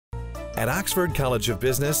At Oxford College of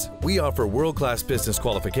Business, we offer world-class business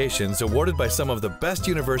qualifications awarded by some of the best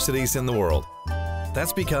universities in the world.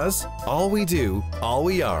 That's because all we do, all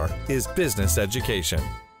we are, is business education.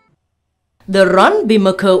 The Ran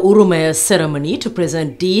Bimaka Urumaya ceremony to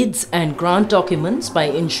present deeds and grant documents by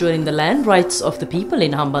ensuring the land rights of the people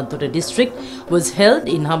in Hambantota district was held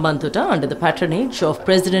in Hambantota under the patronage of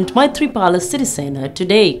President Maithripala Sirisena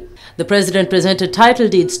today. The President presented title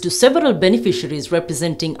deeds to several beneficiaries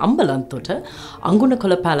representing Ambalantota,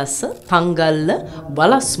 Angunakola Palassa, Thangalla,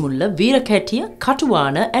 Walasmulla, Veerakettiya,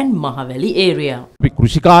 Katuwana and Mahaweli area.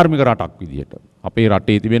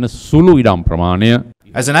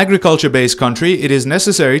 As an agriculture-based country, it is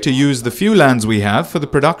necessary to use the few lands we have for the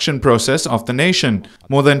production process of the nation.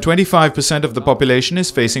 More than 25% of the population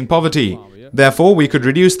is facing poverty. Therefore, we could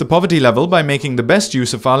reduce the poverty level by making the best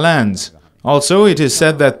use of our lands. Also, it is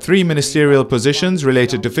said that 3 ministerial positions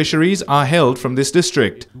related to fisheries are held from this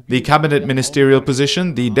district. The cabinet ministerial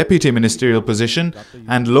position, the deputy ministerial position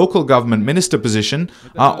and local government minister position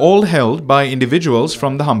are all held by individuals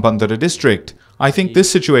from the Hambantota district. I think this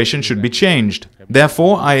situation should be changed.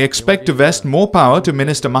 Therefore, I expect to vest more power to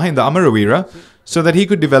Minister Mahinda Amaravira so that he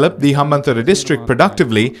could develop the Hambantota district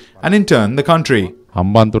productively and in turn the country.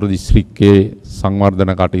 Hambantota districtke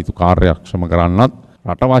සංවර්ධන කටයුතු කාර්යක්ෂම කරන්නත්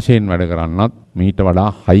රට වශයෙන් වැඩ කරන්නත් මීට වඩා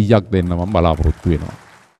හයියක් දෙන්න මම බලාපොරොත්තු වෙනවා.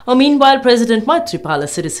 Meanwhile, President Maithripala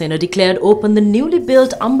Sirisena declared open the newly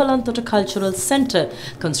built Ambalantota Cultural Centre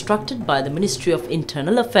constructed by the Ministry of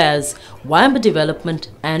Internal Affairs, Wayamba Development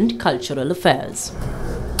and Cultural Affairs.